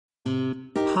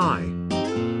Hi.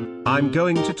 I'm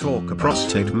going to talk about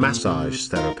prostate massage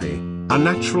therapy, a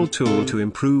natural tool to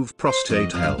improve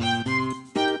prostate health.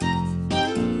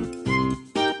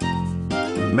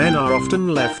 Men are often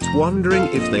left wondering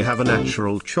if they have a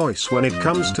natural choice when it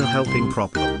comes to helping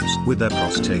problems with their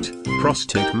prostate.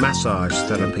 Prostate massage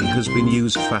therapy has been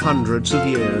used for hundreds of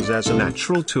years as a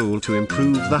natural tool to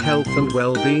improve the health and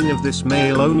well-being of this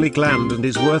male-only gland and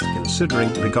is worth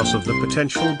considering because of the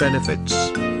potential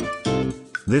benefits.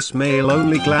 This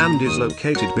male-only gland is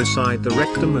located beside the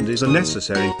rectum and is a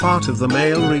necessary part of the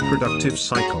male reproductive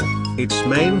cycle. Its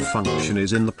main function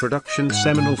is in the production of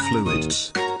seminal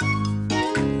fluids.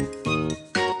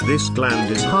 This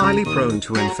gland is highly prone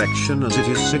to infection as it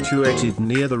is situated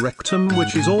near the rectum,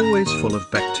 which is always full of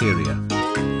bacteria.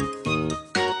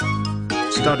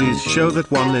 Studies show that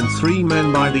 1 in 3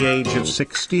 men by the age of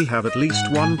 60 have at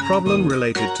least one problem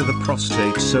related to the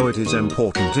prostate, so it is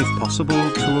important if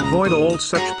possible to avoid all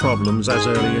such problems as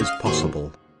early as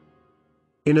possible.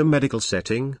 In a medical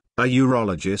setting, a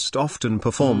urologist often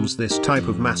performs this type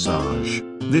of massage.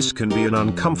 This can be an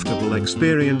uncomfortable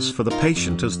experience for the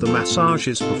patient as the massage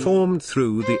is performed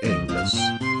through the anus.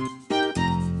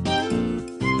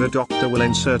 The doctor will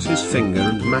insert his finger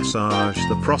and massage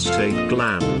the prostate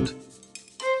gland.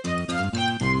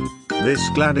 This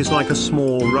gland is like a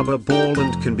small rubber ball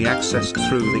and can be accessed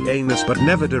through the anus but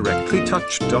never directly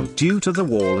touched due to the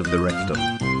wall of the rectum.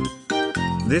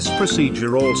 This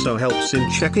procedure also helps in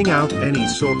checking out any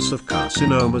sorts of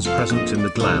carcinomas present in the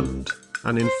gland.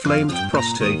 An inflamed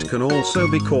prostate can also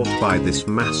be caught by this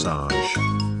massage.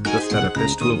 The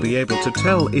therapist will be able to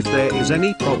tell if there is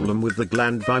any problem with the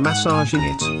gland by massaging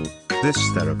it. This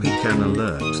therapy can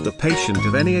alert the patient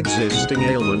of any existing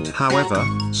ailment, however,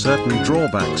 certain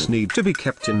drawbacks need to be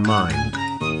kept in mind.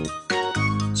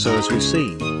 So as we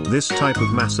see, this type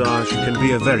of massage can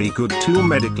be a very good tool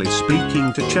medically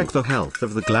speaking to check the health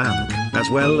of the gland, as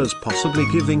well as possibly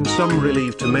giving some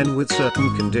relief to men with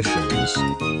certain conditions.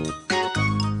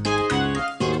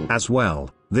 As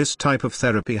well, this type of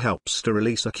therapy helps to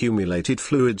release accumulated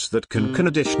fluids that can cause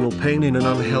additional pain in an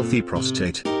unhealthy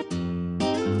prostate.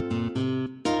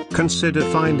 Consider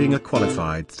finding a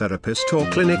qualified therapist or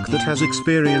clinic that has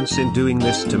experience in doing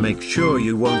this to make sure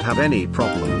you won't have any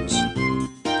problems.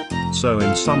 So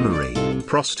in summary,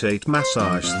 prostate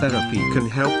massage therapy can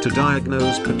help to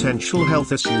diagnose potential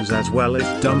health issues as well,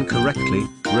 if done correctly,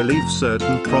 relieve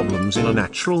certain problems in a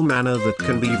natural manner that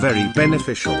can be very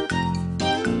beneficial.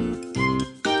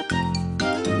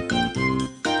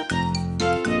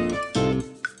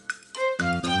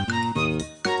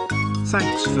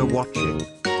 Thanks for watching.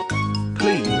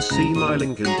 Please see my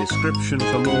link in description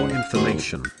for more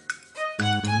information.